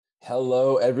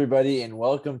Hello, everybody, and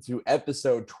welcome to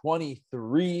episode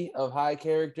 23 of High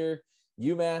Character.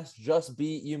 UMass just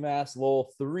beat UMass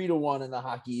Lowell 3-1 in the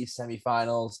Hockey East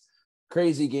Semifinals.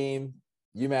 Crazy game.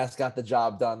 UMass got the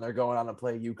job done. They're going on to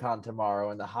play UConn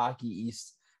tomorrow in the Hockey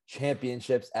East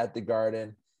Championships at the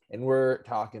Garden, and we're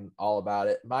talking all about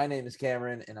it. My name is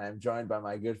Cameron, and I'm joined by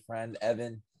my good friend,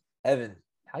 Evin. Evin,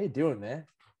 how you doing, man?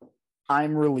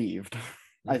 I'm relieved.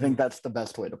 I think that's the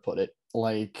best way to put it.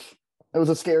 It was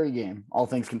a scary game, all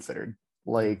things considered.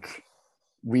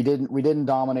 We didn't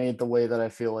dominate the way that I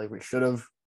feel like we should have,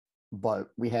 but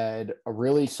we had a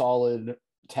really solid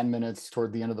 10 minutes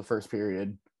toward the end of the first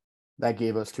period that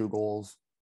gave us 2 goals,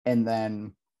 and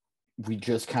then we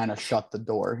just kind of shut the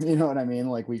door. You know what I mean?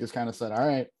 We just kind of said, all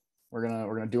right, we're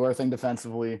gonna do our thing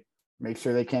defensively, make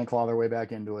sure they can't claw their way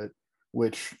back into it,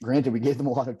 which granted we gave them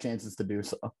a lot of chances to do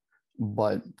so.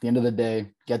 But at the end of the day,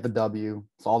 get the W.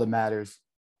 It's all that matters.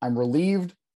 I'm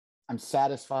relieved. I'm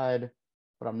satisfied,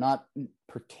 but I'm not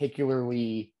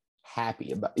particularly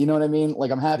happy about, you know what I mean?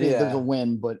 I'm happy that there's a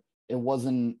win, but it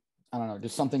wasn't, I don't know,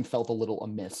 just something felt a little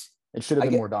amiss. It should have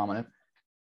been more dominant.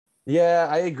 Yeah,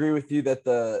 I agree with you that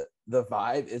the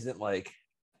vibe isn't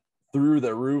through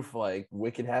the roof,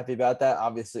 wicked happy about that.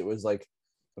 Obviously, it was a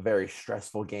very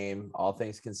stressful game, all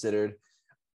things considered.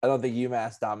 I don't think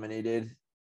UMass dominated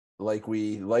like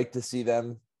we like to see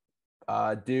them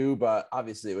do, but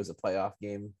obviously it was a playoff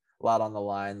game, a lot on the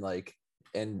line,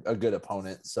 and a good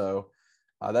opponent. So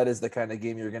that is the kind of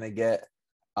game you're going to get.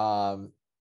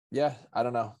 Yeah, I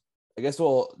don't know. I guess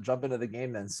we'll jump into the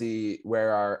game then, see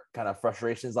where our kind of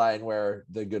frustrations lie and where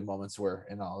the good moments were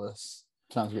in all this.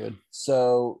 Sounds good.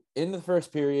 So in the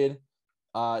first period,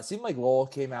 it seemed like Lowell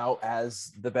came out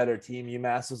as the better team.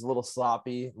 UMass was a little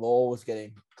sloppy. Lowell was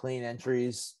getting clean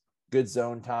entries, good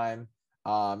zone time.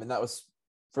 And that was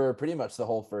for pretty much the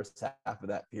whole first half of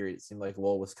that period. It seemed like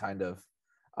Lowell was kind of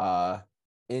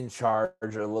in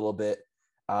charge a little bit.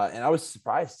 And I was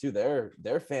surprised too.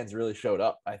 Their fans really showed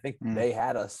up. I think they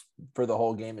had us for the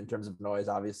whole game in terms of noise,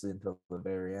 obviously until the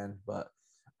very end. But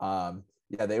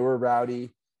yeah, they were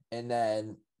rowdy. And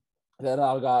then that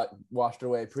all got washed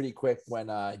away pretty quick when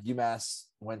UMass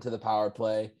went to the power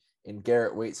play and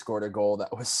Garrett Waite scored a goal.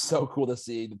 That was so cool to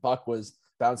see. The puck was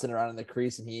bouncing around in the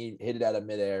crease and he hit it out of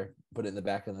midair, put it in the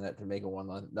back of the net to make it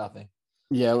 1-0.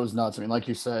 Yeah, it was nuts. I mean, like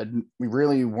you said, we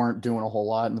really weren't doing a whole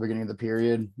lot in the beginning of the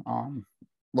period.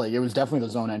 It was definitely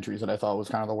the zone entries that I thought was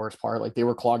kind of the worst part. They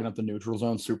were clogging up the neutral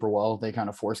zone super well. They kind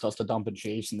of forced us to dump and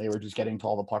chase, and they were just getting to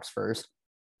all the pucks first.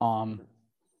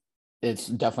 It's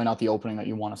definitely not the opening that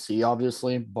you want to see,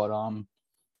 obviously, but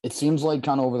it seems like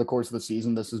kind of over the course of the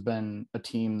season, this has been a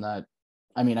team that,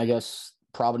 I mean, I guess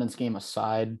Providence game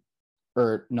aside,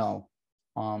 or no,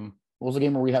 what was the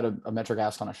game where we had a metric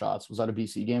ass ton of shots? Was that a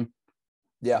BC game?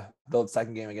 Yeah, the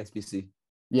second game against BC.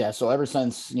 Yeah, so ever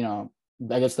since,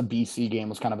 I guess the BC game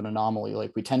was kind of an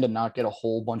anomaly. We tend to not get a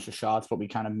whole bunch of shots, but we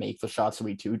kind of make the shots that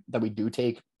we do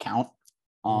take count.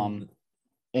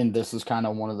 And this is kind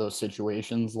of one of those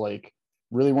situations,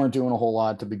 really weren't doing a whole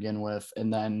lot to begin with.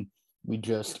 And then we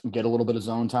just get a little bit of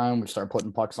zone time. We start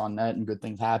putting pucks on net and good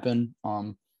things happen.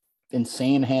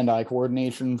 Insane hand-eye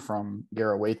coordination from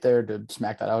Garrett Waite there to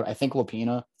smack that out. I think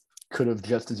Lapina could have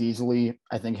just as easily,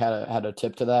 I think, had a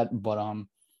tip to that, but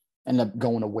ended up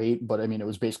going to Waite. But I mean, it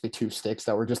was basically 2 sticks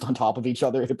that were just on top of each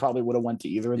other. It probably would have went to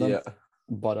either of them. Yeah.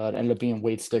 But it ended up being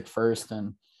Waite's stick first,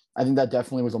 and I think that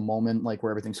definitely was a moment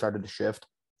where everything started to shift.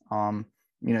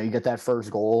 You get that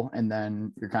first goal, and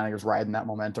then you're kind of just riding that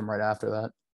momentum right after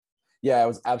that. Yeah, it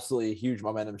was absolutely a huge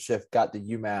momentum shift. Got the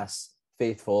UMass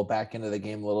faithful back into the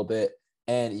game a little bit,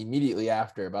 and immediately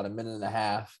after, about a minute and a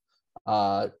half,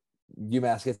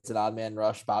 UMass gets an odd man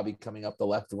rush. Bobby coming up the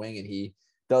left wing, and he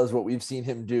does what we've seen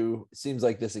him do. It seems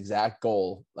like this exact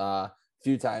goal a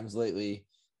few times lately.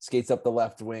 Skates up the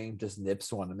left wing, just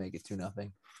nips one to make it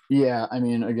 2-0. Yeah, I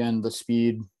mean, again, the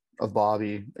speed of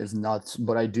Bobby is nuts,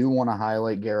 but I do want to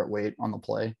highlight Garrett Waite on the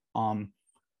play.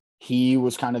 He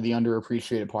was kind of the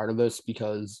underappreciated part of this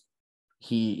because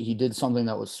he did something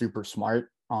that was super smart.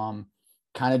 Kind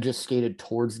of just skated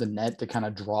towards the net to kind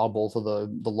of draw both of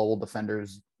the Lowell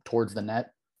defenders towards the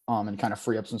net, and kind of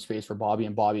free up some space for Bobby.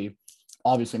 And Bobby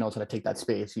obviously knows how to take that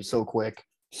space. He's so quick,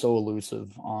 so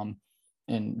elusive,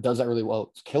 and does that really well.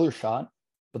 It's a killer shot.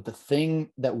 But the thing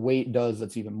that Waite does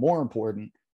that's even more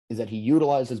important is that he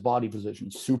utilized his body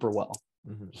position super well.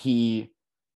 He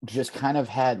just kind of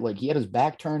had he had his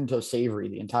back turned to Savory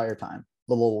the entire time,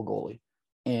 the Lowell goalie,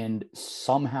 and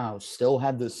somehow still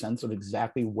had this sense of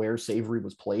exactly where Savory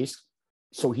was placed.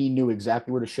 So he knew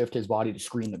exactly where to shift his body to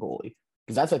screen the goalie.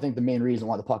 because that's, I think, the main reason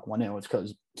why the puck went in was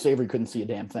because Savory couldn't see a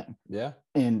damn thing. Yeah.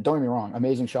 And don't get me wrong,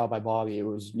 amazing shot by Bobby. It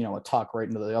was, a tuck right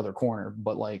into the other corner,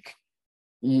 but like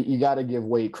you got to give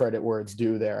Wade credit where it's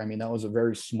due there. I mean, that was a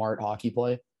very smart hockey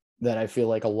play that I feel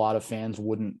like a lot of fans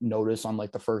wouldn't notice on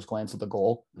like the first glance at the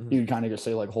goal. Mm-hmm. You'd kind of just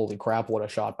say like, holy crap, what a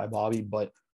shot by Bobby.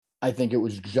 But I think it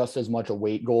was just as much a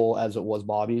Wade goal as it was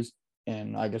Bobby's.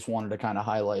 And I just wanted to kind of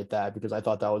highlight that because I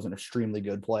thought that was an extremely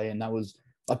good play. And that was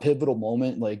a pivotal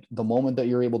moment, like the moment that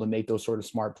you're able to make those sort of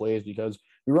smart plays, because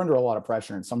we were under a lot of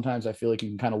pressure. And sometimes I feel like you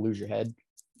can kind of lose your head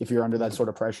if you're under that sort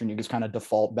of pressure, and you just kind of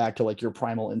default back to like your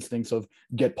primal instincts of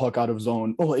get puck out of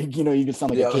zone. Like, you just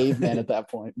sound like a caveman at that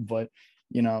point. But,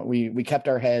 we kept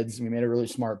our heads. We made a really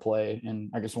smart play.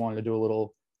 And I just wanted to do a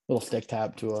little stick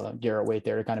tap to Garrett Waite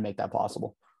there to kind of make that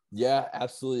possible. Yeah,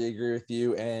 absolutely agree with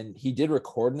you. And he did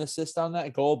record an assist on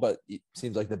that goal, but it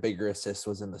seems like the bigger assist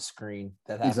was in the screen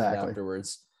that happened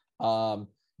afterwards.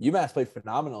 UMass played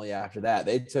phenomenally after that.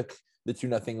 They took the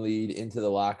 2-0 lead into the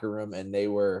locker room, and they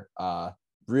were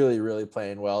really, really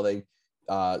playing well. They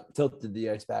tilted the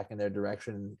ice back in their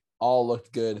direction. All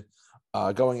looked good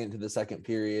going into the second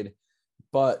period.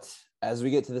 But as we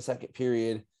get to the second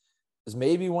period, is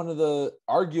maybe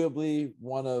arguably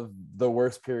one of the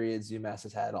worst periods UMass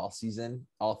has had all season,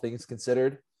 all things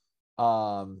considered.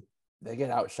 They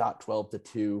get outshot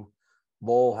 12-2.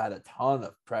 Lowell had a ton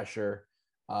of pressure.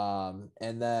 And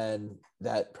then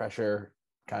that pressure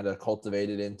kind of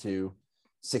cultivated into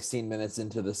 16 minutes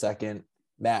into the second.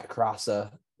 Matt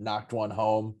Crossa knocked one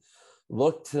home.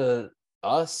 Looked to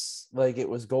us like it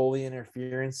was goalie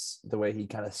interference, the way he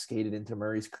kind of skated into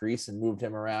Murray's crease and moved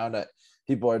him around.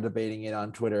 People are debating it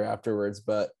on Twitter afterwards,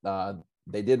 but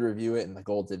they did review it, and the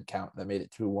goal did count. That made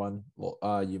it 2-1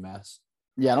 UMass.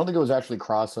 Yeah, I don't think it was actually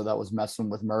Crossa that was messing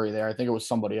with Murray there. I think it was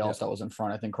somebody else that was in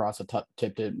front. I think Crossa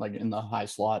tipped it like in the high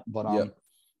slot. But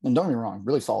and don't get me wrong,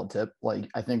 really solid tip. Like,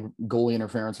 I think goalie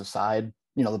interference aside,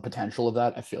 the potential of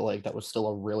that, I feel like that was still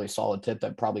a really solid tip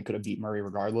that probably could have beat Murray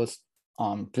regardless.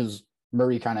 Because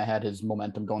Murray kind of had his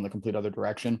momentum going the complete other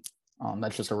direction.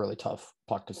 That's just a really tough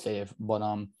puck to save. But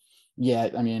yeah,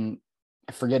 I mean,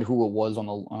 I forget who it was on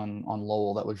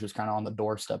Lowell that was just kind of on the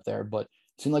doorstep there, but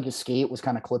it seemed like his skate was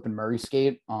kind of clipping Murray's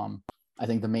skate. I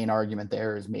think the main argument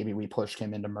there is maybe we pushed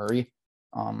him into Murray.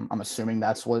 I'm assuming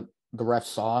that's what the refs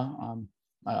saw.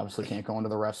 I obviously can't go into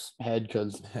the refs' head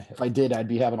because if I did, I'd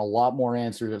be having a lot more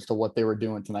answers as to what they were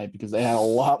doing tonight because they had a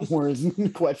lot more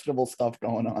questionable stuff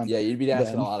going on. Yeah, you'd be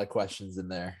asking a lot of questions in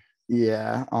there.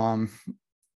 Yeah.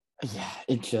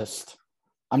 It just.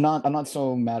 I'm not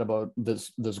so mad about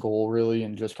this goal really,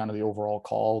 and just kind of the overall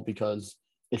call, because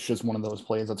it's just one of those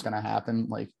plays that's going to happen.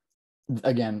 Like,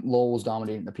 again, Lowell was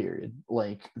dominating the period.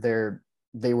 Like,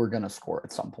 they were going to score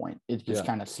at some point. It just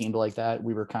kind of seemed like that.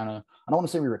 We were kind of, I don't want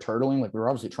to say we were turtling. Like, we were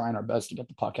obviously trying our best to get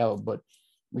the puck out, but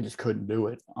we just couldn't do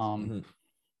it. And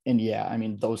yeah, I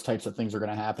mean, those types of things are going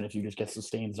to happen if you just get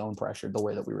sustained zone pressure the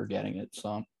way that we were getting it.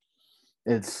 So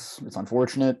it's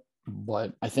unfortunate.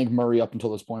 But I think Murray up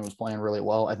until this point was playing really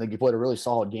well. I think he played a really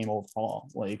solid game overall.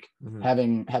 Like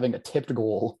having a tipped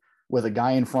goal with a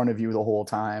guy in front of you the whole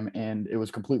time, and it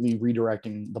was completely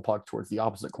redirecting the puck towards the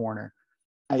opposite corner.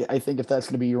 I think if that's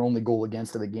going to be your only goal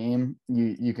against of the game,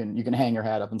 you can hang your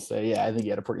hat up and say, yeah, I think he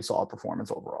had a pretty solid performance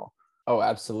overall. Oh,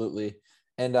 absolutely.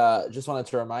 And just wanted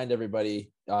to remind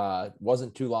everybody,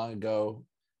 wasn't too long ago,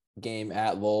 game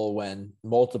at Lowell when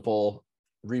multiple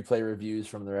replay reviews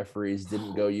from the referees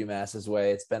didn't go UMass's way.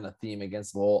 It's been a theme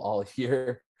against Lowell all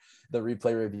year. The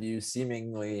replay reviews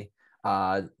seemingly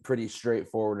pretty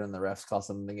straightforward, and the refs call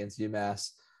something against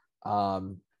UMass.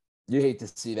 You hate to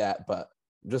see that, but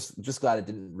just glad it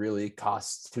didn't really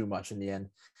cost too much in the end.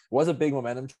 It was a big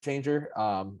momentum changer.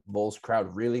 Lowell's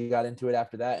crowd really got into it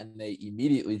after that, and they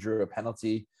immediately drew a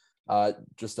penalty.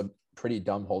 Just a pretty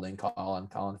dumb holding call on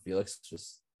Colin Felix.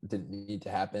 Just didn't need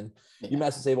to happen.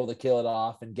 UMass was able to kill it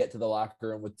off and get to the locker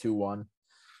room with 2-1,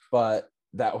 but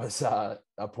that was a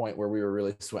point where we were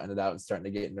really sweating it out and starting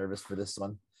to get nervous for this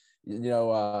one. We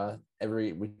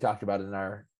talked about it in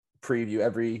our preview,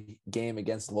 every game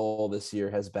against Lowell this year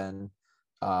has been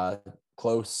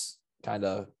close, kind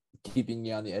of keeping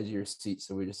you on the edge of your seat.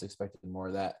 So we just expected more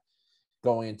of that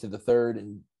going into the third,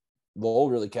 and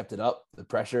Lowell really kept it up. The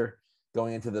pressure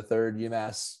going into the third,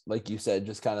 UMass, like you said,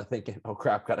 just kind of thinking, oh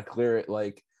crap, got to clear it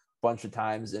like a bunch of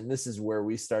times. And this is where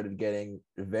we started getting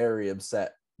very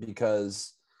upset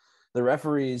because the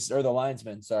referees, or the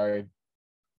linesmen, sorry,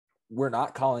 were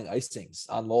not calling icings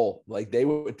on Lowell. Like, they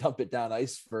would dump it down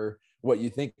ice for what you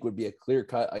think would be a clear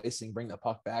cut icing, bring the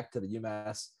puck back to the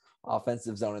UMass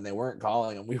offensive zone, and they weren't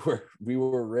calling them. We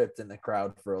were ripped in the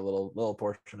crowd for a little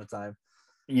portion of time.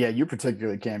 Yeah, you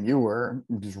particularly, Cam, you were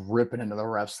just ripping into the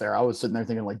refs there. I was sitting there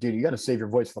thinking, like, dude, you got to save your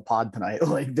voice for the pod tonight.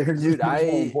 Like, Dude, there's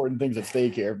more important things at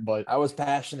stake here. But I was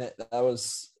passionate. It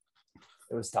was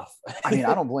tough. I mean,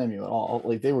 I don't blame you at all.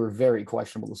 Like, they were very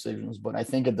questionable decisions. But I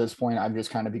think at this point, I've just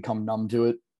kind of become numb to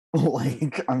it.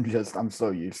 Like, I'm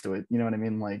so used to it. You know what I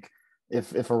mean? Like,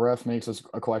 if a ref makes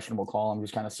a questionable call, I'm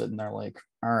just kind of sitting there like,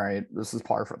 all right, this is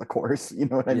par for the course. You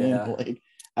know what I mean? Like,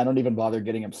 I don't even bother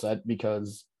getting upset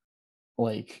because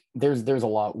like there's a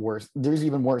lot worse. There's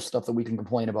even worse stuff that we can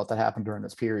complain about that happened during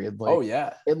this period. Like, oh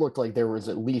yeah, it looked like there was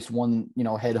at least one,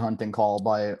 headhunting call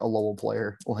by a Lowell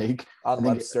player. Like on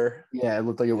Webster. Yeah, it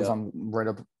looked like it was on right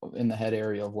up in the head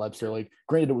area of Webster. Like,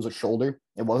 granted, it was a shoulder.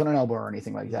 It wasn't an elbow or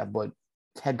anything like that, but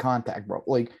it's head contact, bro.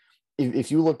 Like,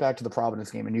 if you look back to the Providence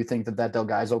game and you think that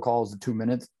Delgado call is the 2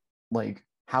 minutes, like,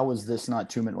 how is this not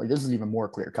 2 minutes? Like, this is even more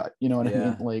clear cut. You know what I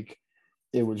mean? Like,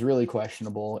 it was really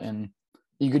questionable, and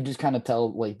you could just kind of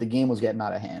tell, like, the game was getting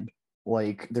out of hand.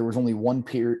 Like, there was only one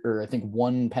period, or I think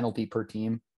one penalty per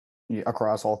team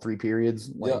across all 3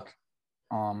 periods. Like,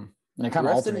 and it kind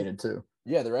of alternated too.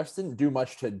 Yeah, the refs didn't do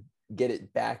much to get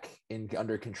it back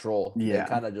under control. Yeah, they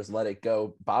kind of just let it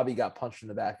go. Bobby got punched in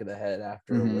the back of the head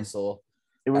after a whistle.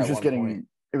 It was just getting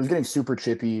super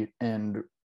chippy, and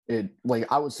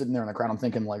I was sitting there in the crowd. I'm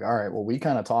thinking, like, all right, well, we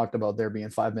kind of talked about there being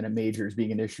 5-minute majors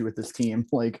being an issue with this team.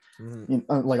 Like,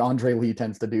 like Andre Lee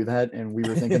tends to do that, and we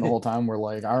were thinking the whole time, we're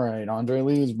like, all right, Andre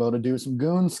Lee is about to do some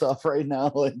goon stuff right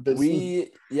now. Like, we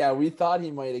thought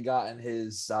he might have gotten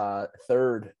his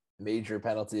third major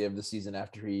penalty of the season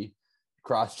after he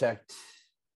cross-checked.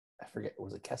 I forget,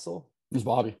 was it Kessel? It was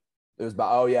Bobby. It was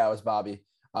Bobby.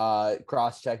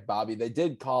 Cross-check Bobby. They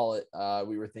did call it.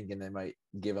 We were thinking they might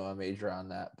give him a major on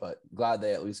that, but glad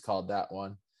they at least called that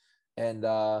one. And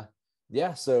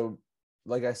so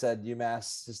like I said,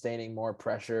 UMass sustaining more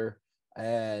pressure,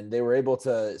 and they were able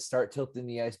to start tilting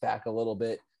the ice back a little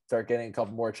bit, start getting a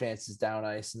couple more chances down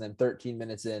ice, and then 13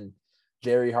 minutes in,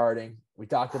 Jerry Harding, we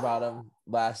talked about him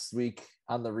last week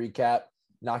on the recap,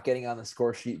 not getting on the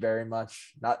score sheet very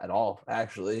much, not at all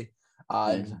actually,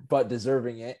 but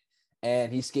deserving it.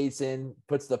 And he skates in,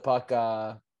 puts the puck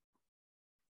off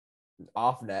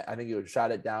net. I think he shot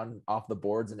it down off the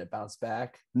boards and it bounced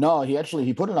back. No,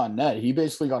 he put it on net. He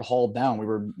basically got hauled down. We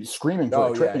were screaming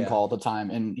for a tripping call at the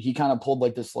time. And he kind of pulled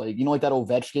like this, like, like that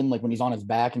Ovechkin, like when he's on his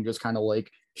back and just kind of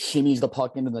like shimmies the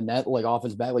puck into the net, like off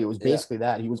his back. Like, it was basically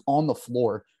that. He was on the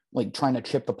floor, like trying to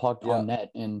chip the puck on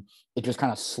net. And it just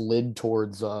kind of slid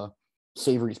towards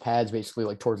Savory's pads, basically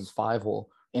like towards his 5-hole.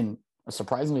 And a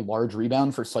surprisingly large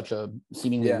rebound for such a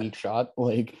seemingly weak shot.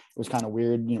 Like, it was kind of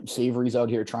weird. Savory's out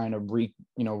here trying to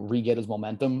re-get his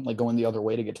momentum, like going the other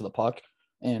way to get to the puck.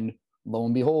 And lo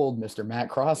and behold, Mr. Matt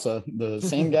Crossa, the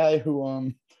same guy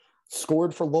who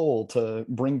scored for Lowell to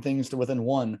bring things to within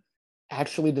 1,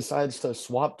 actually decides to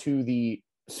swap to the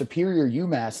superior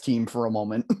UMass team for a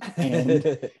moment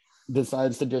and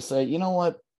decides to just say, you know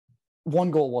what?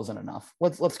 1 goal wasn't enough.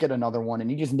 Let's get another one.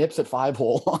 And he just nips at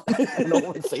 5-hole and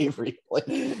over Savory. Like,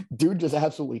 dude just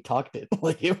absolutely tucked it.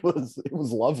 Like, it was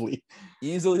lovely.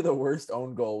 Easily the worst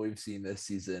own goal we've seen this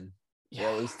season.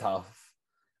 Yeah, it was tough.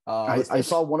 I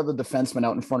saw one of the defensemen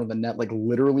out in front of the net, like,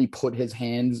 literally put his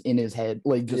hands in his head,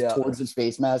 like, just towards his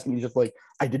face mask. And he's just like,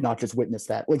 I did not just witness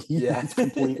that. Like, he was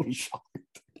completely shocked.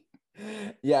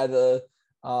 Yeah,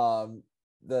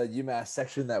 the UMass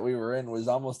section that we were in was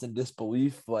almost in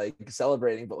disbelief, like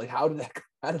celebrating, but like, how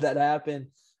did that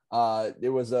happen?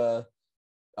 It was a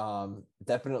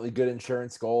definitely good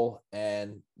insurance goal,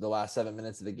 and the last 7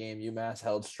 minutes of the game, UMass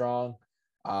held strong.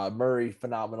 Murray,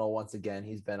 phenomenal once again.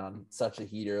 He's been on such a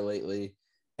heater lately,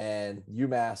 and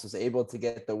UMass was able to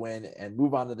get the win and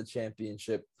move on to the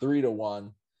championship 3-1.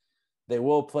 They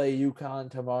will play UConn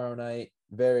tomorrow night.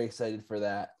 Very excited for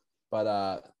that. But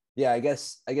I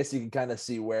guess you can kind of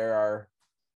see where our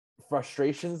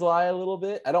frustrations lie a little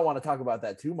bit. I don't want to talk about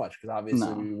that too much because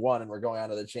obviously we won and we're going on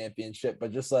to the championship,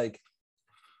 but just like,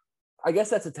 I guess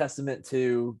that's a testament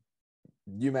to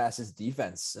UMass's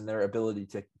defense and their ability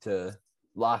to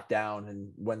lock down,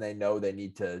 and when they know they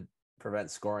need to prevent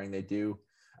scoring, they do.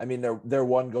 I mean, their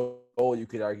 1 goal, you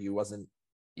could argue, wasn't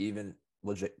even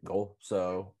legit goal.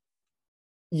 So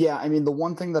yeah, I mean, the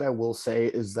one thing that I will say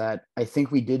is that I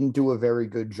think we didn't do a very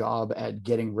good job at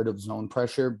getting rid of zone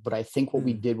pressure, but I think what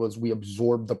we did was we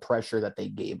absorbed the pressure that they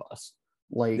gave us.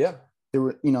 Like, there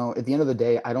were, at the end of the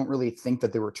day, I don't really think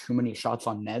that there were too many shots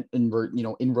on net in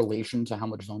relation to how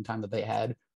much zone time that they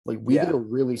had. Like, we did a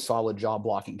really solid job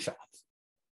blocking shots.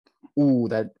 Ooh,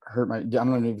 that hurt I'm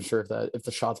not even sure if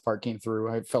the shots part came through.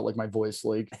 I felt like my voice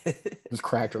was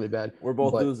cracked really bad. We're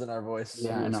both losing our voice.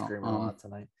 Yeah, I know. Screaming a lot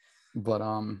tonight. But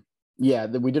Yeah,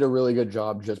 we did a really good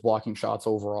job just blocking shots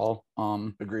overall.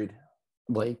 Agreed.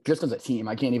 Like just as a team,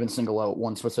 I can't even single out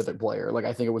one specific player. Like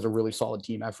I think it was a really solid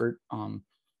team effort.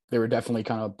 They were definitely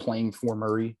kind of playing for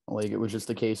Murray. Like it was just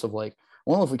a case of like,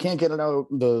 well, if we can't get it out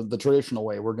the traditional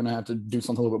way, we're gonna have to do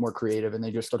something a little bit more creative. And they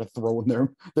just started throwing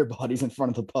their bodies in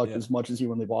front of the puck as much as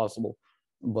humanly possible.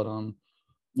 But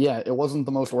yeah, it wasn't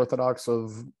the most orthodox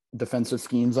of defensive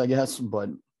schemes, I guess. But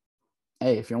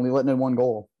hey, if you're only letting in one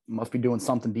goal, you must be doing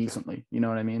something decently. You know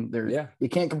what I mean? You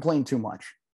can't complain too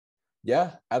much.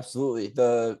 Yeah, absolutely.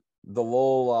 The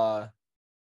Lowell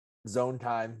zone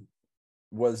time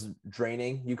was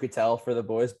draining, you could tell, for the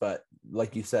boys, but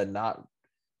like you said, not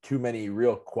too many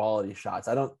real quality shots.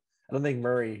 I don't think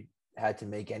Murray had to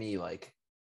make any like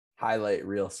highlight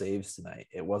reel saves tonight.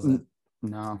 It wasn't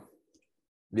No.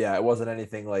 Yeah, it wasn't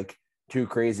anything like too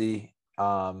crazy.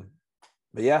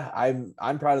 But yeah,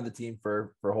 I'm proud of the team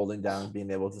for holding down and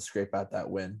being able to scrape out that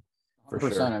win for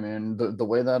 100%. sure. I mean, the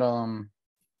way that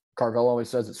Carvel always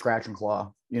says it's scratch and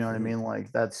claw. You know what I mean? Like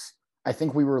I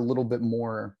think we had a little bit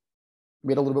more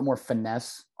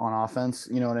finesse on offense.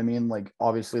 You know what I mean? Like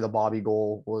obviously the Bobby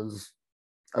goal was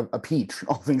a peach,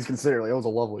 all things considered. Like, it was a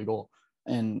lovely goal.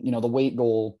 And the weight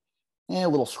goal, a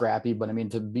little scrappy, but I mean,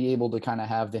 to be able to kind of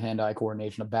have the hand-eye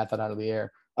coordination to bat that out of the air,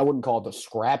 I wouldn't call it the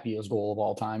scrappiest goal of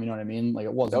all time. You know what I mean? Like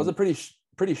it wasn't. That was a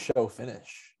pretty show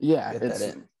finish. Yeah, Get it's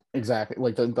that in. exactly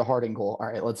like the Harding goal. All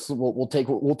right, we'll take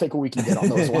what we can get on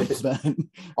those ones. Then,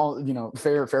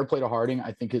 fair play to Harding.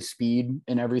 I think his speed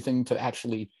and everything to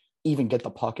actually even get the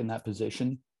puck in that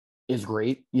position is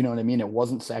great. You know what I mean? It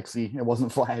wasn't sexy, it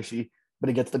wasn't flashy, but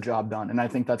it gets the job done. And I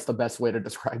think that's the best way to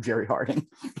describe Jerry Harding.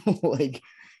 Like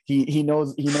he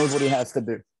knows what he has to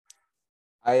do.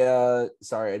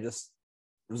 Sorry, I just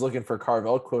was looking for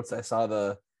Carvel quotes. I saw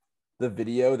the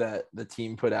video that the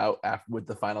team put out after, with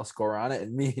the final score on it,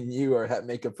 and me and you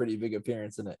make a pretty big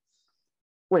appearance in it.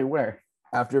 Wait, where?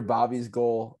 After Bobby's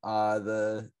goal,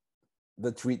 the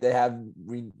tweet they have,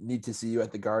 we need to see you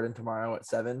at the Garden tomorrow at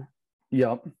 7.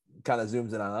 Yep. Kind of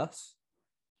zooms in on us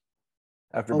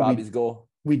after Bobby's goal.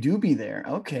 We do be there.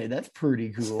 Okay, that's pretty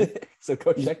cool. So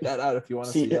go check that out if you want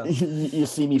to see us. You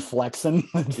see me flexing.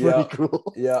 That's pretty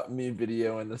cool. Yeah, me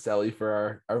video and the Sally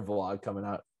for our vlog coming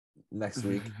out next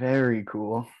week. Very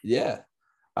cool. Yeah.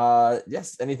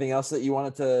 Yes. Anything else that you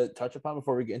wanted to touch upon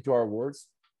before we get into our awards?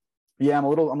 Yeah, I'm a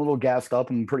little gassed up.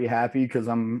 I'm pretty happy because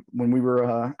when we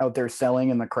were out there selling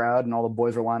in the crowd and all the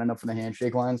boys were lining up for the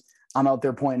handshake lines, I'm out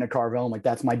there pointing at Carvel. I'm like,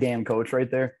 that's my damn coach right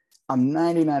there. I'm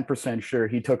 99% sure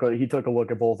he took a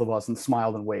look at both of us and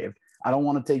smiled and waved. I don't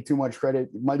want to take too much credit.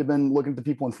 It might have been looking at the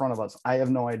people in front of us. I have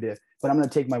no idea, but I'm going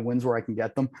to take my wins where I can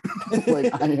get them.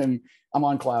 Like I'm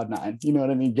on cloud 9. You know what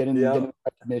I mean? Getting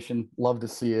recognition. Love to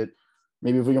see it.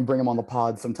 Maybe if we can bring him on the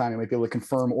pod sometime, he might be able to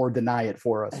confirm or deny it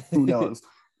for us. Who knows?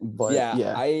 But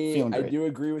yeah, I do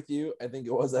agree with you. I think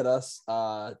it was at us.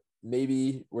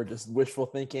 Maybe we're just wishful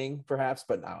thinking, perhaps,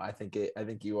 but no, I think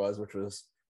he was, which was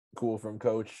cool from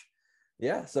Coach.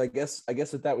 Yeah, so I guess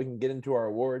with that we can get into our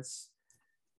awards.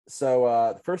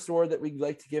 So the first award that we'd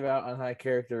like to give out on high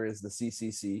character is the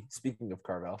CCC. Speaking of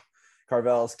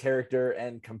Carvel's Character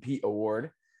and Compete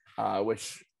Award,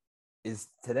 which is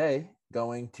today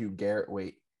going to Garrett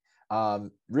Waite.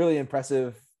 Really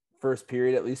impressive first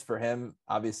period, at least for him.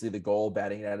 Obviously, the goal,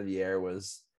 batting it out of the air,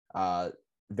 was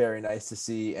very nice to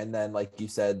see. And then, like you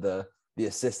said, the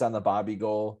assist on the Bobby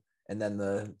goal, and then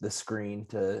the screen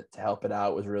to help it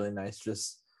out was really nice.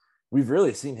 Just we've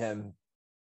really seen him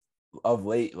of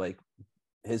late, like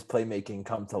his playmaking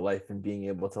come to life and being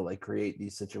able to like create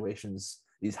these situations,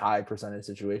 these high percentage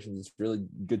situations. It's really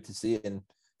good to see, and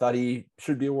thought he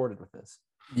should be awarded with this.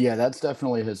 Yeah, that's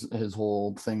definitely his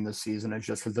whole thing this season is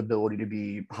just his ability to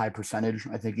be high percentage.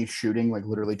 I think he's shooting like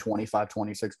literally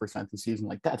 25-26% this season.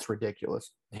 Like that's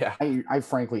ridiculous. Yeah. I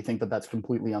frankly think that that's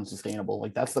completely unsustainable.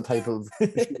 Like that's the type of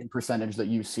shooting percentage that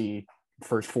you see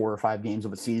first 4 or 5 games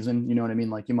of a season. You know what I mean?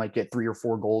 Like you might get 3 or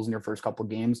 4 goals in your first couple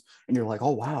of games and you're like,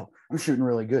 oh wow, I'm shooting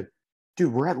really good.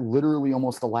 Dude, we're at literally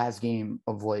almost the last game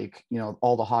of like,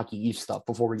 all the Hockey East stuff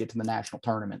before we get to the national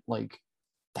tournament. Like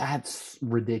that's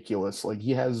ridiculous. Like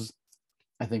he has,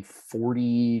 I think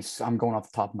 40, I'm going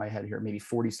off the top of my head here, maybe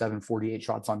 47, 48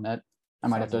 shots on net. I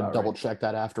might have to double check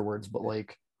that afterwards, but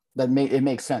like it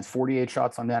makes sense. 48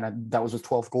 shots on net. That was his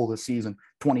 12th goal this season,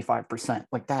 25%.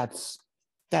 Like that's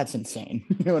insane.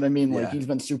 You know what I mean? Like he's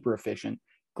been super efficient.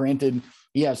 Granted,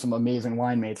 he has some amazing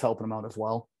line mates helping him out as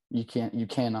well. You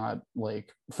cannot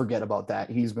like forget about that.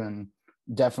 He's been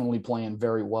definitely playing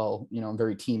very well,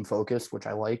 very team focused, which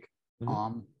I like.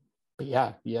 But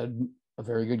yeah, he had a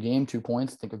very good game, 2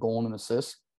 points, I think a goal and an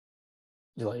assist.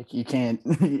 Like you can't.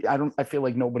 I feel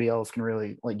like nobody else can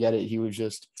really like get it. He was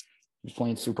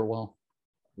playing super well.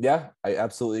 Yeah, I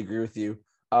absolutely agree with you.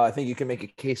 I think you can make a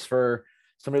case for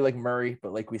somebody like Murray,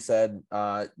 but like we said,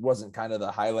 wasn't kind of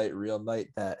the highlight reel night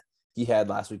that he had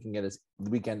last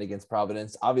weekend against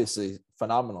Providence. Obviously,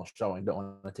 phenomenal showing. Don't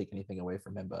want to take anything away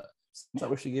from him, but I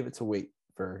wish you gave it to Wait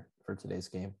for today's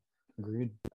game.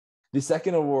 Agreed. The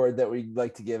second award that we'd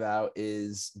like to give out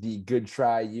is the Good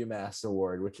Try UMass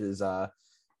Award, which is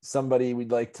somebody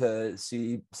we'd like to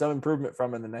see some improvement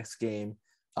from in the next game.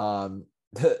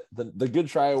 The Good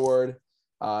Try Award,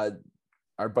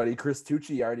 our buddy Chris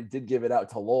Tucci already did give it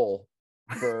out to Lowell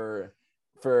for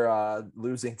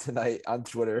losing tonight on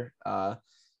Twitter. Shout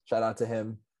out to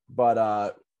him.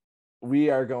 But we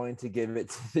are going to give it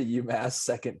to the UMass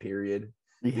second period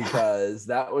because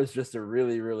that was just a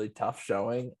really, really tough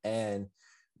showing, and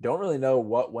don't really know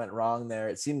what went wrong there.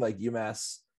 It seemed like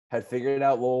UMass had figured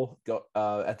out Lowell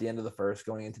at the end of the first,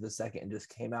 going into the second, and just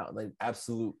came out like an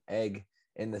absolute egg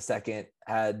in the second.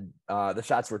 Had the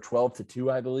shots were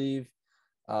 12-2, I believe.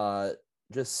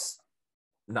 Just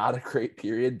not a great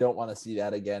period. Don't want to see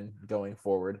that again going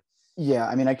forward. Yeah,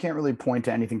 I mean, I can't really point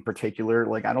to anything particular.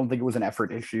 Like, I don't think it was an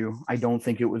effort issue. I don't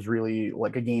think it was really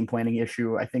like a game planning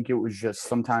issue. I think it was just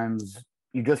sometimes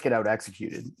you just get out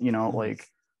executed, like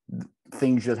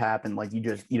things just happen. Like you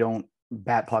don't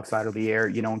bat pucks out of the air.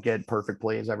 You don't get perfect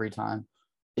plays every time.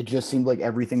 It just seemed like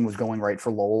everything was going right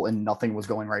for Lowell and nothing was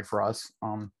going right for us.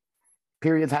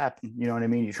 Periods happen, you know what I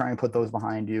mean? You try and put those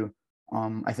behind you.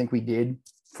 I think we did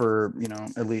for,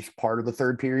 at least part of the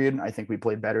third period. I think we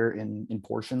played better in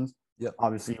portions. Yep.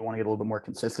 Obviously, you want to get a little bit more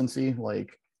consistency.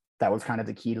 Like that was kind of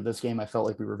the key to this game. I felt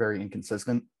like we were very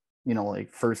inconsistent.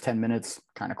 Like first 10 minutes,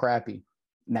 kind of crappy.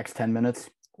 Next 10 minutes,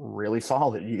 really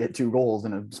solid. You get 2 goals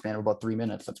in a span of about 3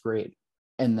 minutes. That's great.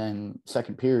 And then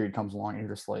second period comes along and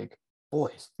you're just like,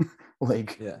 boys,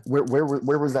 like where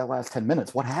was that last 10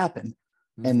 minutes? What happened?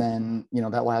 Mm-hmm. And then,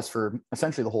 that lasts for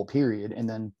essentially the whole period. And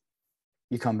then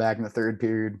you come back in the third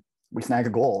period, we snag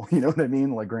a goal. You know what I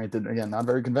mean? Like, granted, again, not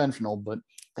very conventional, but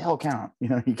they all count.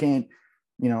 You can't,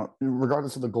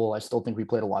 regardless of the goal, I still think we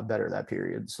played a lot better that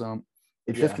period. So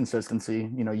it's just consistency.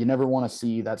 You never want to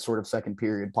see that sort of second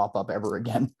period pop up ever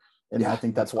again. And I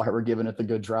think that's why we're giving it the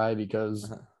good try,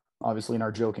 because obviously in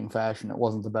our joking fashion, it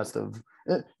wasn't the best of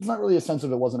it. It's not really a sense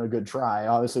of it wasn't a good try.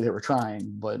 Obviously they were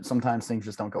trying, but sometimes things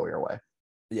just don't go your way.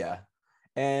 Yeah.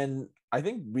 And I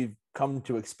think we've come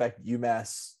to expect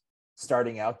UMass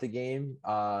starting out the game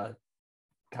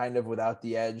kind of without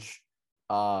the edge.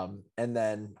 And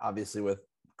then obviously with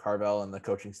Carvel and the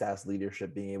coaching staff's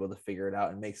leadership being able to figure it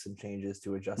out and make some changes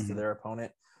to adjust to their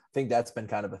opponent. I think that's been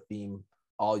kind of a theme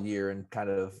all year and kind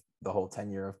of the whole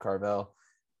tenure of Carvel.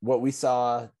 What we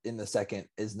saw in the second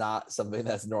is not something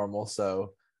that's normal.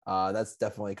 So that's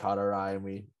definitely caught our eye, and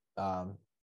we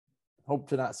hope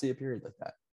to not see a period like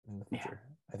that in the future.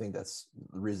 I think that's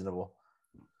reasonable.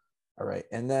 All right.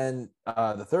 And then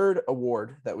the third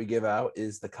award that we give out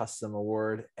is the Custom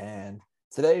Award. And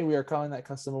today we are calling that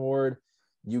Custom Award,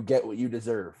 You Get What You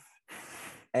Deserve.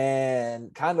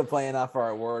 And kind of playing off our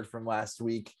award from last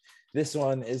week, this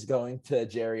one is going to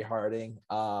Jerry Harding.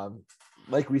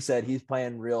 Like we said, he's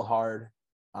playing real hard.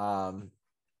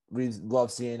 We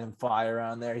love seeing him fly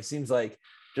around there. He seems like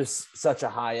just such a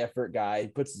high effort guy. He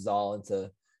puts his all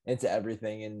into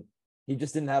everything, and he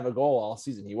just didn't have a goal all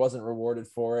season. He wasn't rewarded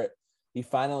for it. He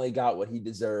finally got what he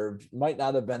deserved. Might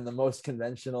not have been the most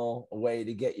conventional way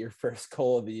to get your first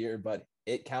goal of the year, but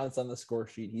it counts on the score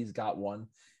sheet. He's got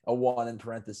a 1 in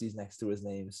parentheses next to his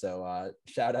name. So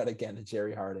shout out again to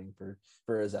Jerry Harding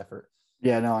for his effort.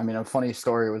 Yeah, no, I mean, a funny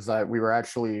story was that we were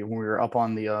actually, when we were up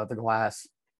on the glass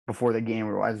before the game,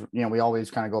 we always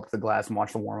kind of go up to the glass and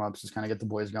watch the warm-ups, just kind of get the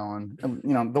boys going,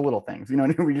 the little things,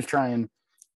 we just try and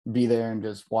be there and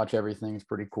just watch everything. It's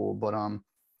pretty cool. But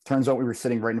turns out we were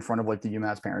sitting right in front of like the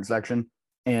UMass parent section,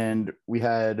 and we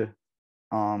had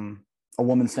a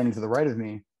woman standing to the right of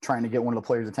me trying to get one of the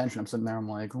players' attention. I'm sitting there, I'm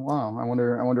like, wow, I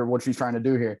wonder what she's trying to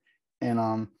do here.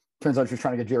 And turns out she was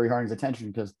trying to get Jerry Harding's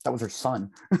attention because that was her son.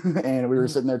 And we were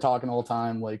sitting there talking the whole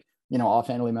time, like,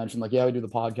 offhandedly mentioned, like, yeah, we do the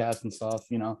podcast and stuff,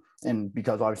 and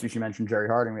because obviously she mentioned Jerry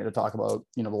Harding, we had to talk about,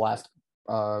 the last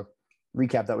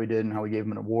recap that we did and how we gave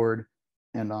him an award.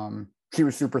 And she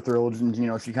was super thrilled,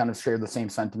 and she kind of shared the same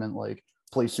sentiment, like,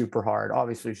 play super hard.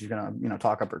 Obviously she's gonna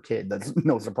talk up her kid, that's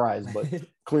no surprise, but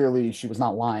clearly she was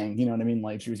not lying, you know what I mean?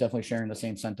 Like, she was definitely sharing the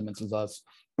same sentiments as us.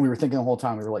 And we were thinking the whole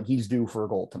time, we were like, he's due for a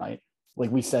goal tonight.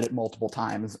 Like, we said it multiple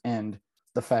times, and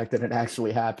the fact that it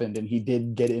actually happened and he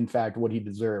did get, in fact, what he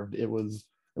deserved, it was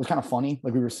was kind of funny.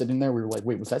 Like we were sitting there, we were like,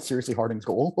 wait, was that seriously Harding's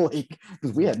goal? Like,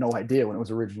 because we had no idea when it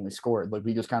was originally scored. Like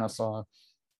we just kind of saw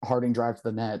Harding drive to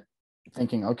the net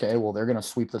thinking, okay, well, they're going to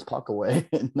sweep this puck away.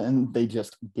 And then they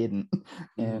just didn't.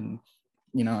 And,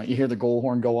 you know, you hear the goal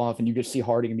horn go off and you just see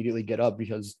Harding immediately get up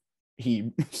because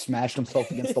he smashed himself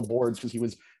against the boards because he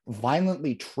was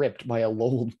violently tripped by a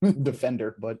Lowell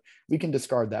defender. But we can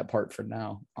discard that part for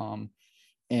now.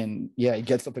 And yeah, he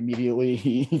gets up immediately.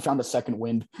 He found a second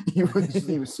wind. He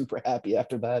was super happy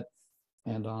after that.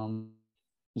 And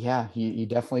yeah, he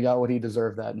definitely got what he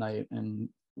deserved that night. And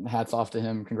hats off to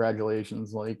him.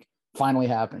 Congratulations. Like finally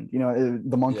happened. You know,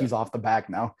 the monkey's off the back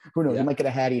now. Who knows? He might get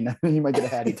a hattie. He might get a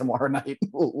hattie tomorrow night.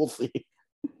 We'll see.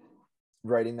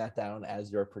 Writing that down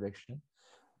as your prediction.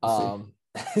 We'll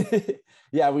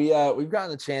Yeah, we've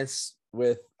gotten a chance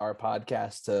with our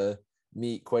podcast to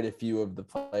meet quite a few of the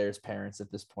players' parents at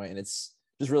this point, and it's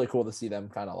just really cool to see them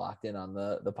kind of locked in on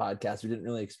the podcast. We didn't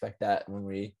really expect that when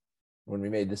we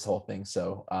made this whole thing.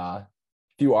 So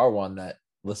if you are one that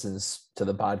listens to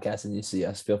the podcast and you see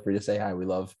us, feel free to say hi. We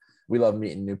love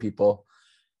meeting new people.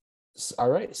 All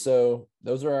right, so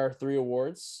those are our 3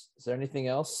 awards. Is there anything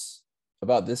else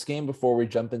about this game before we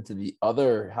jump into the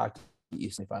other Hockey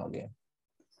East Semifinal game?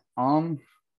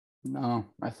 No,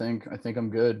 I think I'm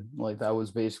good. Like that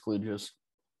was basically just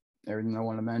everything I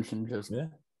wanted to mention. Just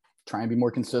try and be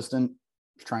more consistent,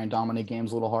 try and dominate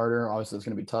games a little harder. Obviously, it's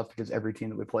going to be tough because every team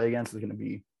that we play against is going to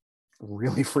be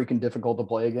really freaking difficult to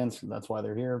play against. That's why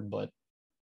they're here. But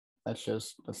that's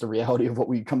the reality of what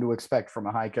we come to expect from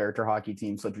a high character hockey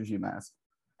team such as UMass.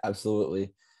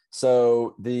 Absolutely.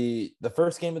 So the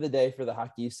first game of the day for the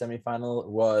Hockey East Semifinal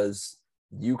was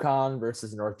UConn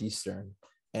versus Northeastern.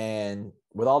 And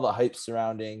with all the hype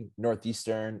surrounding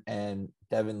Northeastern and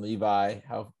Devin Levi,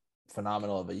 how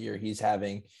phenomenal of a year he's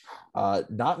having,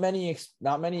 not many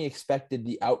expected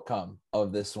the outcome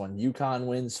of this one. UConn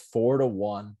wins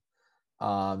 4-1.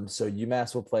 So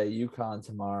UMass will play UConn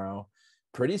tomorrow.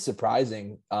 Pretty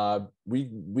surprising.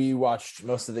 We watched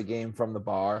most of the game from the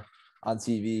bar on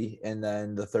TV, and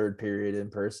then the third period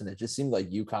in person. It just seemed like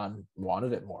UConn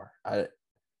wanted it more.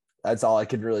 That's all I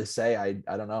could really say. I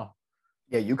don't know.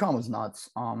 Yeah, UConn was nuts.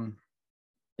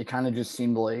 It kind of just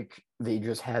seemed like they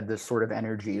just had this sort of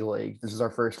energy, like this is our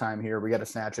first time here. We got to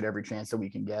snatch at every chance that we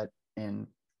can get, and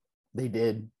they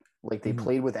did. Like they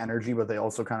played with energy, but they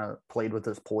also kind of played with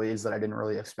this poise that I didn't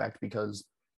really expect because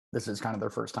this is kind of their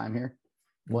first time here.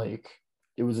 Like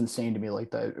it was insane to me.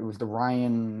 Like that, it was the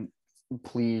Ryan.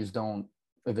 Please don't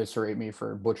eviscerate me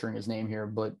for butchering his name here,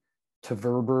 but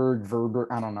Verberg,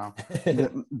 I don't know.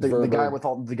 The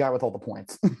guy with all the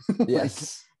points.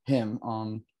 Yes. Like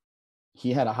him.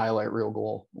 He had a highlight reel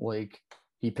goal. Like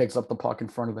he picks up the puck in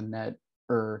front of the net,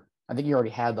 or I think he already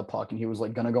had the puck and he was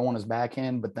like gonna go on his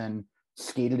backhand, but then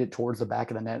skated it towards the back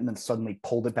of the net and then suddenly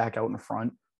pulled it back out in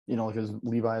front. You know, because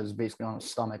Levi is basically on his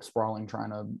stomach sprawling, trying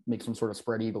to make some sort of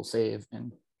spread eagle save,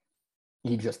 and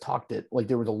he just tucked it. Like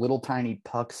there was a little tiny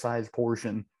puck-sized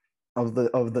portion of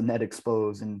the net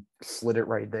exposed and slid it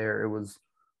right there. It was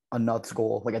a nuts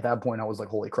goal. Like at that point, I was like,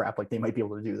 holy crap, like they might be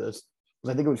able to do this.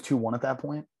 Because I think it was 2-1 at that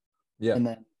point. Yeah. And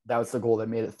then that was the goal that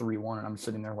made it 3-1. And I'm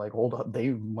sitting there like, hold up, they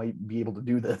might be able to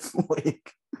do this.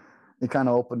 Like it kind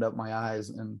of opened up my eyes.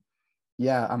 And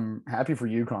yeah, I'm happy for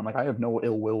UConn. Like I have no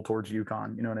ill will towards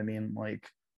UConn. You know what I mean? Like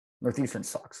Northeastern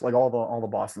sucks. Like all the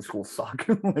Boston schools suck.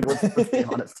 Like let's be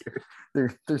honest here.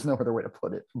 There's no other way to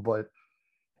put it. But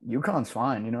UConn's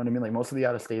fine. You know what I mean? Like most of the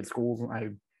out of state schools,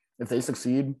 if they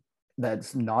succeed,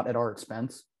 that's not at our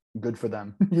expense. Good for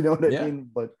them. You know what I mean?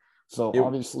 But so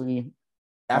obviously,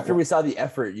 after we saw the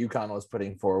effort UConn was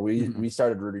putting forward, we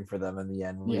started rooting for them in the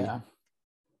end.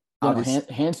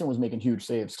 Hansen was making huge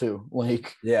saves too.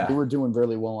 Like they were doing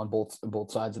really well on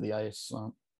both sides of the ice.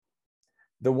 So.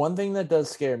 The one thing that does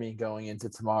scare me going into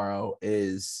tomorrow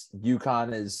is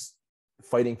UConn is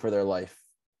fighting for their life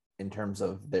in terms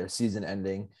of their season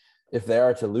ending. If they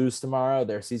are to lose tomorrow,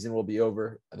 their season will be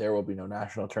over. There will be no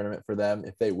national tournament for them.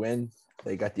 If they win,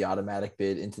 they got the automatic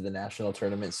bid into the national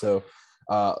tournament. So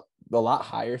a lot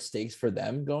higher stakes for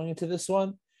them going into this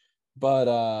one.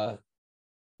 But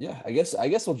yeah, I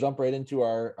guess we'll jump right into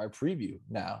our preview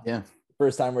now. Yeah.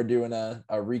 First time we're doing a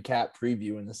recap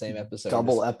preview in the same episode.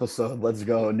 Double episode. Let's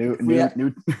go.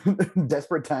 New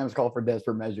desperate times call for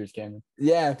desperate measures, Cameron.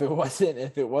 Yeah, if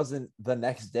it wasn't the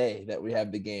next day that we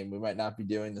have the game, we might not be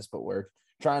doing this, but we're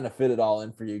trying to fit it all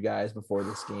in for you guys before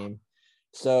this game.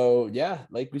 So yeah,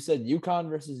 like we said, UConn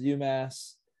versus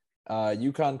UMass.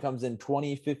 UConn comes in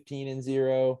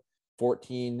 20-15-0,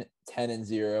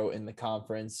 14-10-0 in the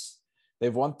conference.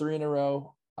 They've won 3 in a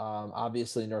row.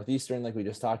 Obviously, Northeastern, like we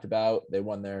just talked about, they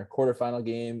won their quarterfinal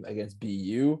game against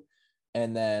BU,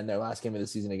 and then their last game of the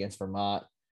season against Vermont.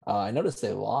 I noticed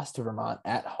they lost to Vermont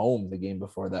at home the game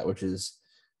before that, which is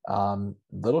a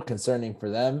little concerning for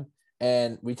them.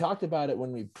 And we talked about it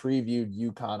when we previewed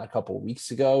UConn a couple of weeks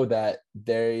ago that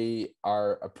they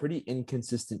are a pretty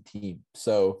inconsistent team.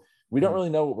 So we don't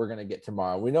really know what we're going to get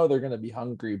tomorrow. We know they're going to be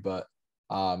hungry, but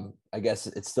I guess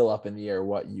it's still up in the air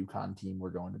what UConn team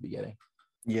we're going to be getting.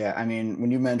 Yeah, I mean,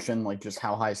 when you mention like just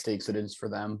how high stakes it is for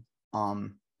them,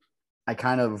 I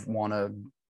kind of want to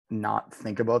not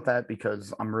think about that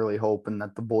because I'm really hoping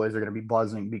that the boys are going to be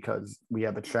buzzing because we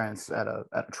have a chance at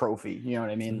a trophy. You know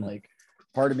what I mean? Mm-hmm. Like,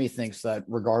 part of me thinks that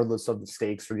regardless of the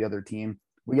stakes for the other team,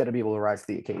 we got to be able to rise to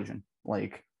the occasion.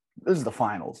 Like, this is the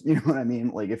finals. You know what I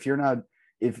mean? Like, if you're not,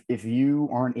 if you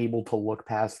aren't able to look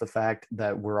past the fact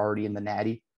that we're already in the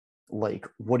natty, like,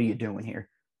 what are you doing here?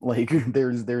 Like,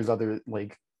 there's other,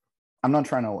 like, I'm not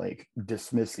trying to like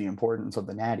dismiss the importance of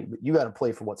the natty, but you got to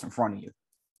play for what's in front of you.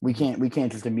 We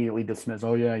can't just immediately dismiss,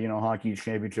 oh yeah, Hockey East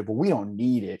championship, but we don't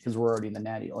need it because we're already in the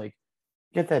natty. Like,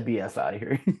 get that BS out of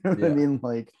here. You know what I mean?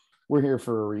 Like, we're here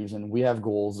for a reason. We have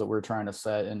goals that we're trying to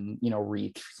set and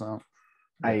reach. So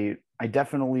I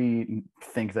definitely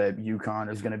think that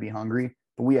UConn is going to be hungry,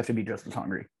 but we have to be just as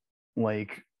hungry.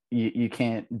 Like, you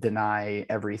can't deny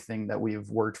everything that we've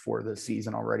worked for this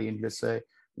season already and just say,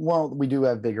 well, we do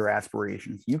have bigger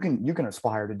aspirations. You can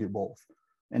aspire to do both.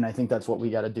 And I think that's what we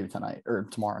got to do tonight or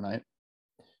tomorrow night.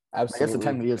 Absolutely. I guess it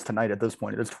technically is tonight at this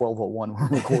point. It is 12:01 we're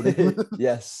recording.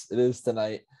 Yes, it is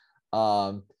tonight.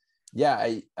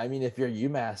 Yeah, I mean, if you're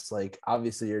UMass, like,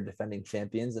 obviously you're defending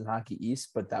champions in Hockey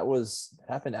East, but that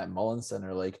happened at Mullen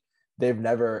Center. Like, they've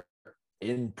never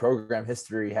in program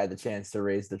history had the chance to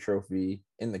raise the trophy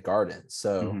in the Garden.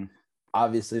 So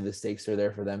obviously the stakes are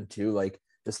there for them too. Like,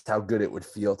 just how good it would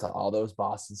feel to all those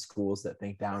Boston schools that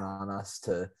think down on us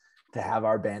to have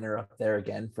our banner up there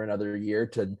again for another year,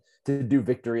 to do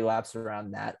victory laps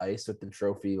around that ice with the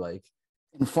trophy. Like,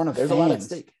 in front of there's fans. a lot at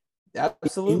stake.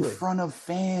 Absolutely. In front of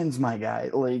fans, my guy.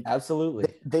 Like,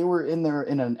 absolutely. They were in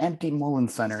an empty Mullen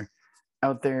Center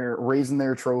out there raising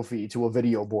their trophy to a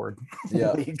video board.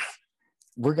 Yeah. Like,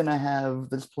 we're going to have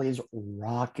this place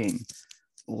rocking.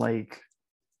 Like,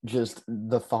 just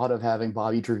the thought of having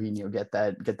Bobby Trevino get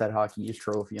that Hockey East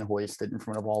trophy and hoist it in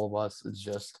front of all of us is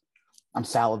just, I'm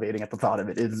salivating at the thought of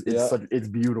it. It's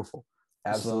beautiful.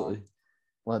 Absolutely.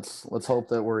 So let's hope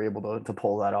that we're able to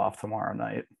pull that off tomorrow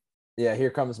night. Yeah,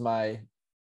 here comes my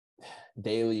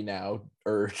daily now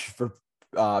urge for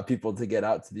people to get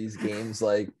out to these games.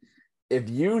 Like, if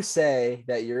you say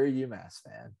that you're a UMass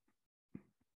fan,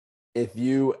 if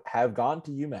you have gone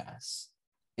to UMass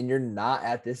and you're not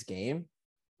at this game,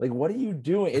 like, what are you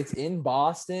doing? It's in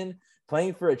Boston,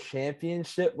 playing for a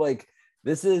championship. Like,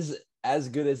 this is as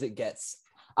good as it gets.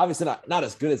 Obviously not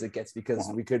as good as it gets because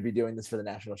we could be doing this for the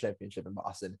national championship in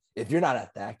Boston. If you're not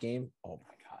at that game, oh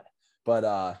my God.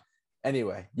 But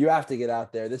anyway, you have to get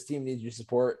out there. This team needs your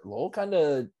support. Lowell kind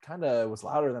of was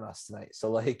louder than us tonight.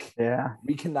 So, like,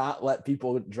 we cannot let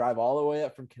people drive all the way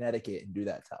up from Connecticut and do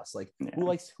that to us. Like, who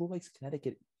likes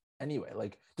Connecticut anyway?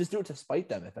 Like, just do it to spite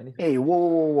them, if anything. Hey,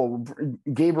 whoa.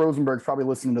 Gabe Rosenberg's probably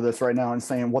listening to this right now and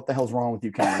saying, what the hell's wrong with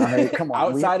you, Ken? All right, come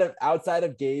on. outside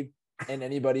of Gabe and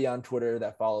anybody on Twitter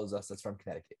that follows us that's from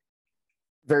Connecticut.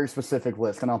 Very specific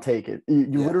list, and I'll take it.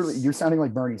 You literally, you're sounding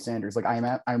like Bernie Sanders. Like,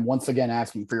 I'm once again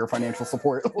asking for your financial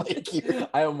support. Like,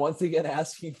 I am once again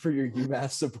asking for your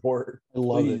UMass support. I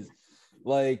love it.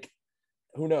 Like,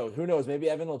 who knows? Maybe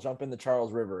Evin will jump in the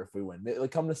Charles River if we win.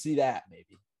 Like, come to see that,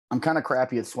 maybe. I'm kind of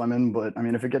crappy at swimming, but I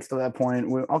mean, if it gets to that point,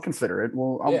 I'll consider it.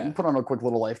 I'll put on a quick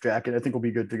little life jacket. I think we'll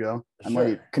be good to go. I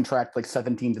might contract like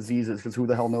 17 diseases because who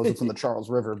the hell knows what's in the Charles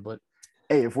River. But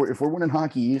hey, if we're winning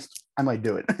Hockey East, I might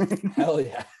do it. Hell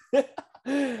yeah.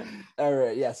 All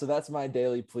right. Yeah. So that's my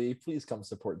daily plea. Please come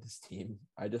support this team.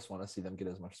 I just want to see them get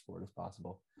as much support as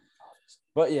possible.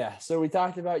 But yeah, so we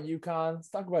talked about UConn. Let's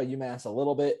talk about UMass a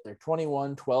little bit. They're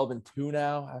 21-12-2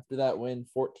 now after that win,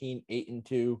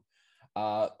 14-8-2.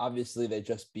 Obviously they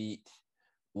just beat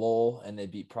Lowell and they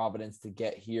beat Providence to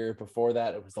get here. Before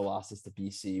that, it was the losses to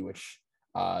BC, which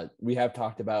we have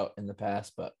talked about in the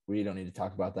past, but we don't need to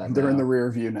talk about that. They're in the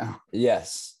rear view now.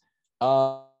 Yes.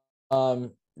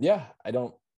 Yeah, I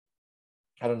don't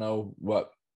know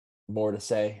what more to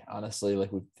say, honestly.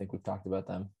 Like, we've talked about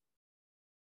them.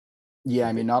 Yeah,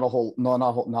 I mean, not a whole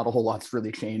lot's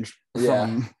really changed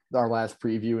from our last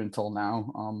preview until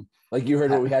now. Like, you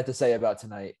heard what we had to say about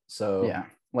tonight. So yeah,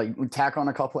 Like tack on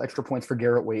a couple extra points for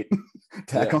Garrett Waite,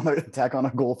 tack on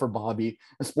a goal for Bobby.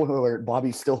 Spoiler alert: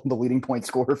 Bobby's still the leading point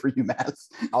scorer for UMass.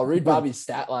 I'll read Bobby's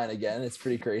stat line again. It's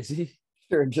pretty crazy.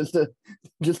 Sure, just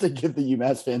to give the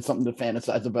UMass fans something to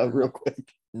fantasize about real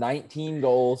quick. 19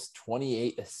 goals,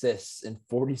 28 assists, and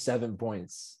 47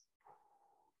 points.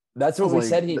 That's what we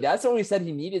said that's what we said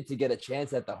he needed to get a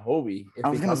chance at the Hobie. I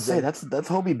was gonna say that's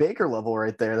Hobie Baker level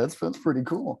right there. That's pretty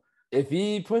cool. If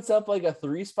he puts up like a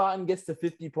 3 spot and gets to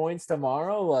 50 points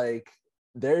tomorrow, like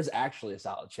there's actually a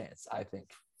solid chance, I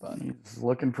think. But he's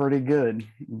looking pretty good.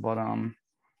 But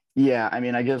yeah, I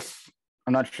mean, I guess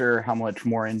I'm not sure how much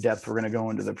more in depth we're gonna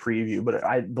go into the preview, but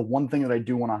the one thing that I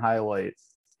do want to highlight,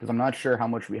 because I'm not sure how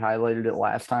much we highlighted it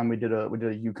last time we did a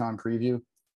UConn preview,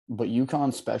 but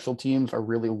UConn special teams are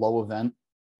really low event,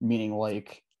 meaning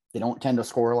like they don't tend to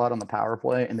score a lot on the power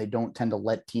play and they don't tend to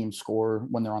let teams score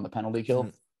when they're on the penalty kill.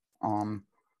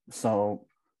 So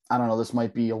I don't know, this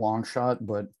might be a long shot,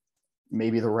 but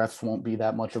maybe the refs won't be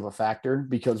that much of a factor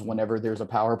because whenever there's a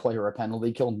power play or a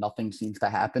penalty kill, nothing seems to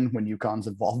happen when UConn's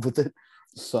involved with it.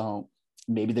 So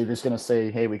maybe they're just going to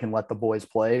say, hey, we can let the boys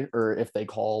play. Or if they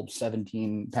call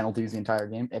 17 penalties the entire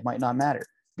game, it might not matter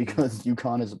because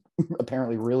UConn is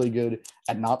apparently really good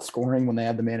at not scoring when they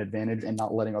have the man advantage and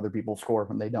not letting other people score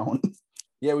when they don't.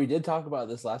 Yeah, we did talk about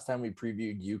this last time we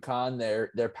previewed UConn.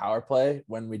 Their power play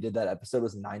when we did that episode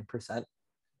was 9%.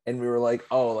 And we were like,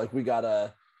 oh, like we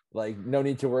gotta like no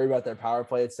need to worry about their power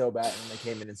play. It's so bad. And they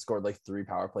came in and scored like 3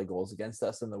 power play goals against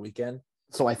us in the weekend.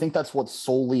 So I think that's what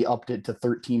solely upped it to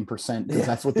 13% because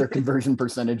that's what their conversion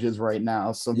percentage is right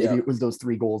now. So maybe it was those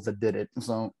 3 goals that did it.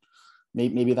 So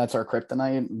maybe that's our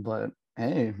kryptonite, but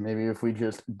hey, maybe if we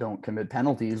just don't commit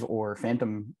penalties or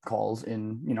phantom calls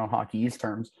in, Hockey East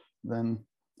terms, then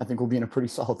I think we'll be in a pretty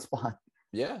solid spot.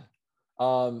 Yeah.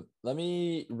 Let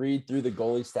me read through the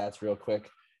goalie stats real quick.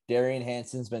 Darian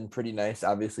Hansen's been pretty nice.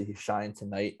 Obviously, he shined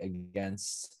tonight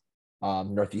against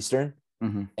Northeastern.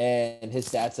 Mm-hmm. And his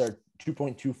stats are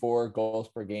 2.24 goals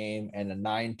per game and a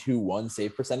 9.21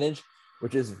 save percentage,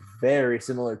 which is very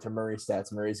similar to Murray's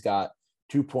stats. Murray's got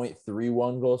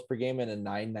 2.31 goals per game and a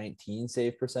 9.19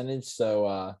 save percentage.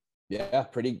 So, yeah,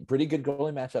 pretty good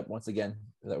goalie matchup once again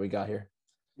that we got here.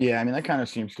 Yeah, I mean, that kind of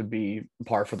seems to be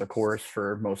par for the course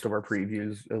for most of our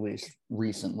previews, at least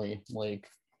recently. Like,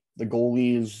 the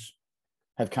goalies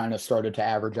have kind of started to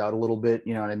average out a little bit,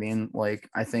 you know what I mean? Like,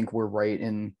 I think we're right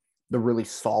in the really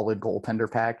solid goaltender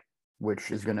pack,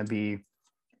 which is going to be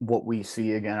what we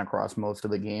see again across most of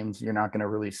the games. You're not going to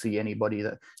really see anybody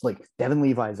that, like, Devin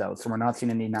Levi's out, so we're not seeing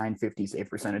any 950 save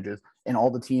percentages. And all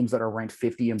the teams that are ranked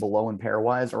 50 and below in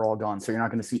pairwise are all gone. So you're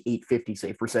not going to see 850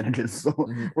 save percentages. So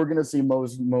we're going to see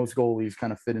most goalies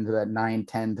kind of fit into that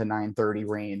 910 to 930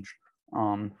 range,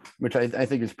 which I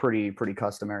think is pretty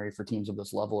customary for teams of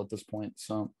this level at this point.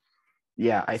 So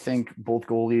yeah, I think both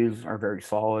goalies are very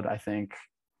solid. I think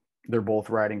they're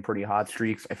both riding pretty hot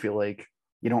streaks. I feel like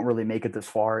you don't really make it this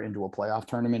far into a playoff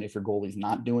tournament if your goalie's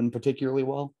not doing particularly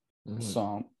well. Mm-hmm.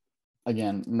 So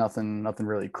again, nothing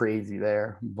really crazy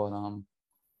there, but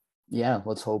yeah,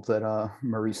 let's hope that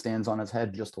Murray stands on his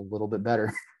head just a little bit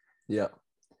better. Yeah.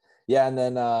 And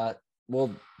then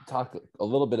we'll talk a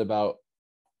little bit about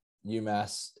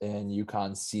UMass and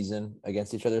UConn's season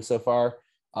against each other so far.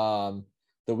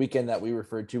 The weekend that we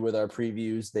referred to with our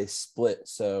previews, they split.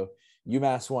 So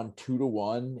UMass won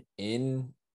 2-1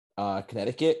 in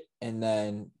Connecticut, and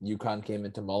then UConn came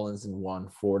into Mullins and won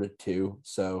 4-2.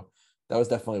 So that was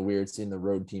definitely weird seeing the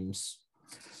road teams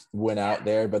win out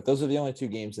there. But those are the only 2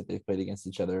 games that they've played against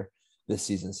each other this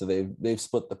season. So they've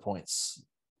split the points.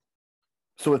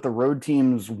 So if the road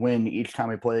teams win each time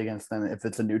we play against them, if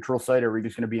it's a neutral site, are we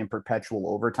just going to be in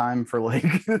perpetual overtime for like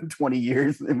 20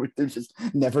 years? And there's just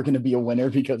never going to be a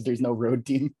winner because there's no road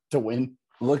team to win.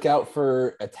 Look out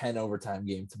for a 10 overtime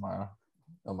game tomorrow.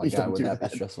 Oh my God, would that be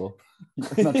stressful?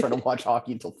 I'm not trying to watch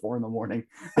hockey until 4 a.m.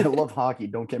 I love hockey,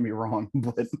 don't get me wrong,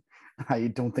 but I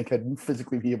don't think I'd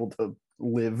physically be able to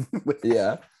live with that.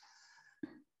 Yeah.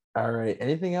 All right.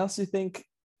 Anything else you think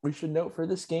we should note for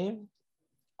this game?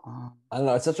 I don't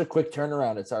know. It's such a quick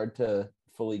turnaround. It's hard to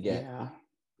fully get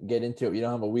into it. You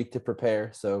don't have a week to prepare,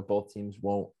 so both teams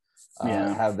won't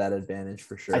have that advantage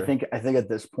for sure. I think at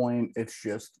this point, it's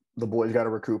just the boys got to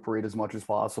recuperate as much as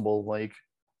possible. Like,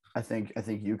 I think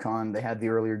UConn, they had the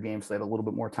earlier games, so they had a little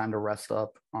bit more time to rest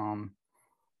up.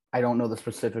 I don't know the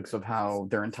specifics of how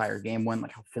their entire game went,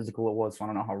 like how physical it was. So I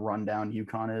don't know how run down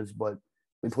UConn is, but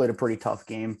we played a pretty tough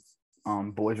game.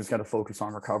 Boys just got to focus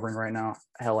on recovering right now.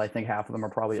 Hell, I think half of them are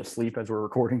probably asleep as we're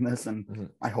recording this, and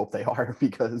I hope they are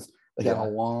because they got a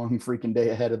long freaking day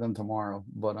ahead of them tomorrow.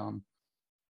 But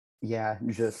yeah,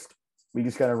 just we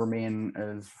just got to remain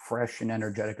as fresh and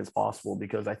energetic as possible,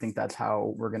 because I think that's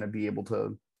how we're going to be able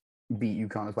to beat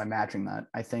UConn, is by matching that.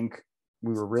 I think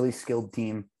we were a really skilled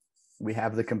team. We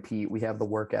have the compete. We have the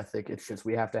work ethic. It's just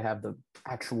we have to have the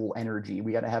actual energy.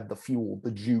 We got to have the fuel,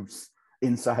 the juice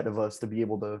inside of us to be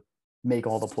able to make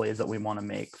all the plays that we want to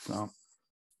make. So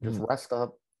just rest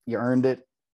up. You earned it.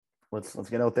 Let's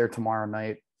get out there tomorrow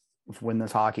night. Let's win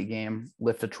this hockey game,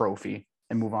 lift a trophy,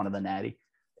 and move on to the Natty.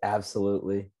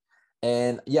 Absolutely.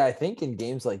 And yeah, I think in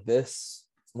games like this,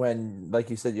 when, like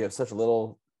you said, you have such a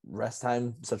little rest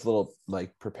time, such little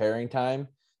like preparing time,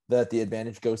 that the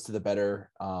advantage goes to the better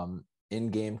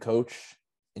in-game coach,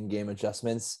 in-game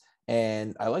adjustments.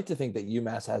 And I like to think that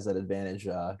UMass has that advantage.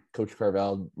 Coach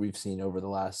Carvel, we've seen over the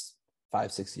last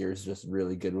 5-6 years, just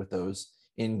really good with those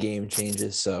in-game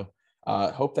changes. So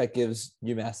hope that gives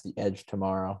UMass the edge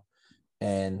tomorrow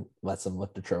and lets them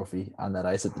lift a trophy on that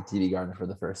ice at the TD Garden for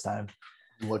the first time.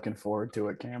 Looking forward to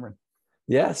it, Cameron.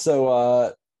 Yeah,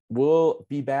 so we'll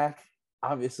be back,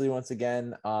 obviously, once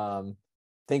again.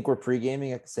 Think we're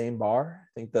pre-gaming at the same bar. I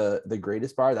think the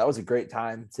greatest bar. That was a great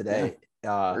time today.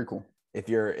 Yeah, very cool. If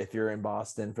you're in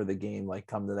Boston for the game, like,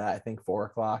 come to that. I think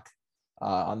 4:00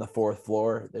 on the 4th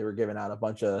floor. They were giving out a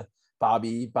bunch of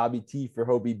Bobby T for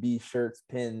Hobie B shirts,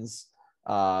 pins,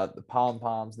 the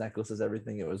pom-poms, necklaces,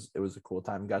 everything. It was a cool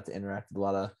time. Got to interact with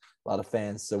a lot of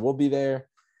fans. So we'll be there,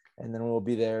 and then we'll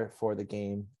be there for the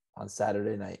game on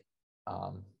Saturday night.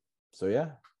 So yeah,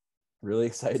 really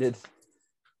excited.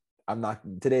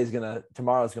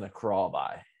 Tomorrow's gonna crawl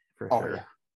by for sure. Yeah.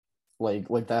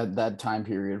 Like that time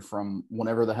period from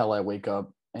whenever the hell I wake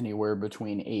up, anywhere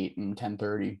between 8 and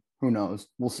 10:30. Who knows?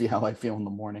 We'll see how I feel in the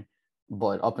morning.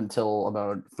 But up until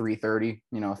about 3:30,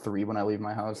 3 when I leave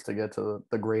my house to get to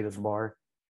the greatest bar,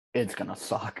 it's gonna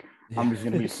suck. Yeah. I'm just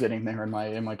gonna be sitting there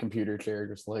in my computer chair,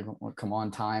 just like, well, come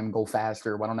on, time, go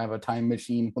faster. I don't have a time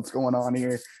machine. What's going on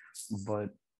here? But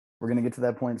we're gonna get to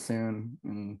that point soon,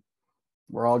 and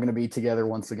we're all gonna be together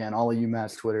once again. All of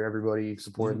UMass Twitter, everybody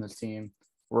supporting this team.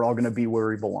 We're all gonna be where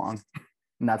we belong,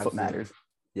 and that's Absolutely. What matters.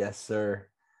 Yes, sir.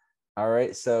 All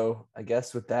right, so I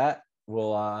guess with that,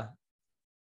 we'll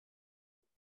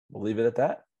leave it at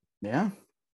that. Yeah.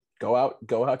 Go out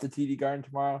to TD Garden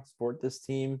tomorrow, support this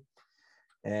team,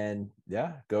 and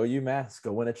yeah, go UMass.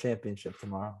 Go win a championship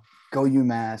tomorrow. Go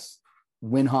UMass.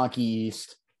 Win Hockey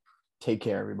East. Take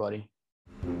care, everybody.